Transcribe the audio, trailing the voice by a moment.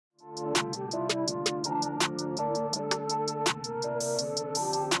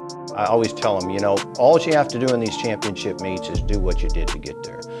I always tell them, you know, all you have to do in these championship meets is do what you did to get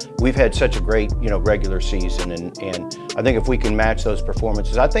there. We've had such a great, regular season, and I think if we can match those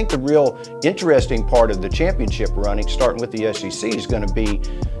performances, I think the real interesting part of the championship running, starting with the SEC, is going to be,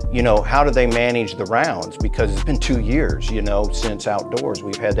 how do they manage the rounds? Because it's been 2 years, since outdoors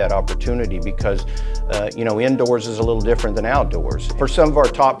we've had that opportunity, because, indoors is a little different than outdoors. For some of our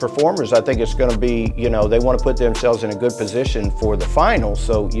top performers, I think it's going to be, they want to put themselves in a good position for the final.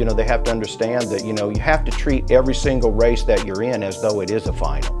 So, they have to understand that, you have to treat every single race that you're in as though it is a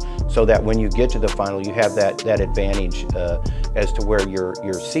final, so that when you get to the final, you have that advantage as to where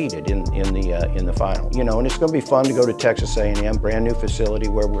you're seated in the final. And it's going to be fun to go to Texas A&M, brand new facility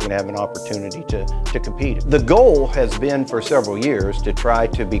where we're going to have an opportunity to compete. The goal has been for several years to try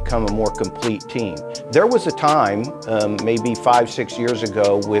to become a more complete team. There was a time, maybe 5-6 years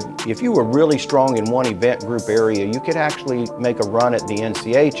ago, if you were really strong in one event group area, you could actually make a run at the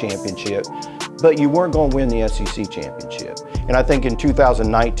NCAA championship, but you weren't going to win the SEC championship. And I think in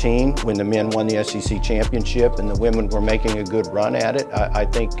 2019, when the men won the SEC championship and the women were making a good run at it, I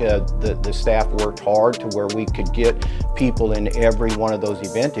think the staff worked hard to where we could get people in every one of those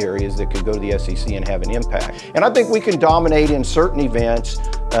event areas that could go to the SEC and have an impact. And I think we can dominate in certain events,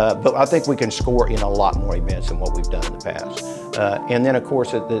 but I think we can score in a lot more events than what we've done in the past. And then, of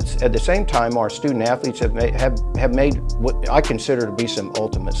course, at the same time, our student athletes have made what I consider to be some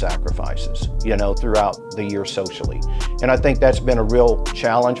ultimate sacrifices, throughout the year socially. And I think that's been a real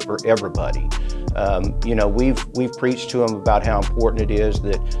challenge for everybody. We've preached to them about how important it is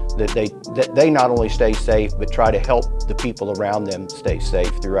that they not only stay safe, but try to help the people around them stay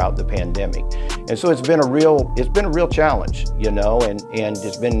safe throughout the pandemic. And so it's been a real challenge, and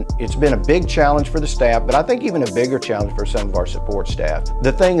it's been a big challenge for the staff, but I think even a bigger challenge for some of our support staff.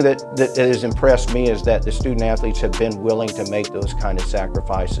 The thing that has impressed me is that the student athletes have been willing to make those kind of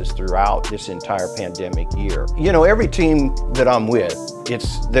sacrifices throughout this entire pandemic year. Every team that I'm with,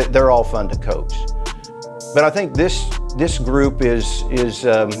 they're all fun to coach. But I think this group is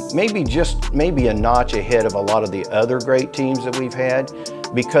maybe a notch ahead of a lot of the other great teams that we've had,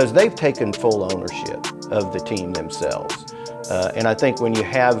 because they've taken full ownership of the team themselves. And I think when you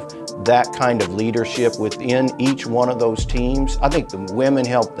have that kind of leadership within each one of those teams, I think the women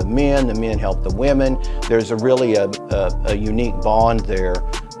help the men help the women. There's really a unique bond there.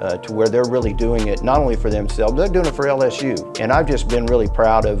 To where they're really doing it not only for themselves, they're doing it for LSU. And I've just been really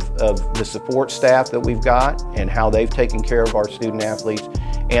proud of the support staff that we've got and how they've taken care of our student athletes,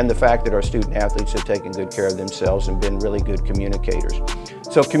 and the fact that our student athletes have taken good care of themselves and been really good communicators.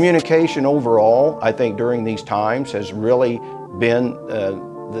 So communication overall, I think during these times has really been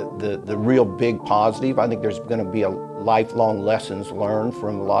the real big positive. I think there's going to be a lifelong lessons learned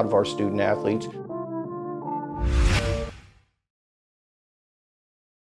from a lot of our student athletes.